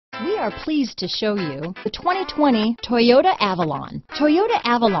We are pleased to show you the 2020 Toyota Avalon. Toyota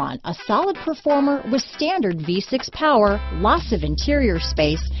Avalon, a solid performer with standard V6 power, lots of interior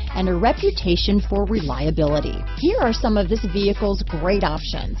space, and a reputation for reliability. Here are some of this vehicle's great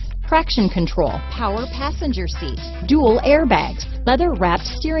options: traction control, power passenger seat, dual airbags, leather-wrapped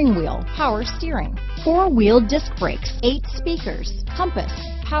steering wheel, power steering, four-wheel disc brakes, 8 speakers, compass,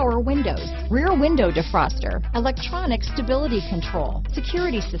 power windows, rear window defroster, electronic stability control,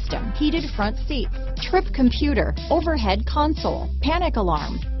 security system, heated front seats, trip computer, overhead console, panic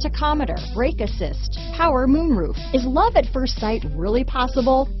alarm, tachometer, brake assist, power moonroof. Is love at first sight really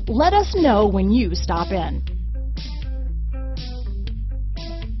possible? Let us know when you stop in.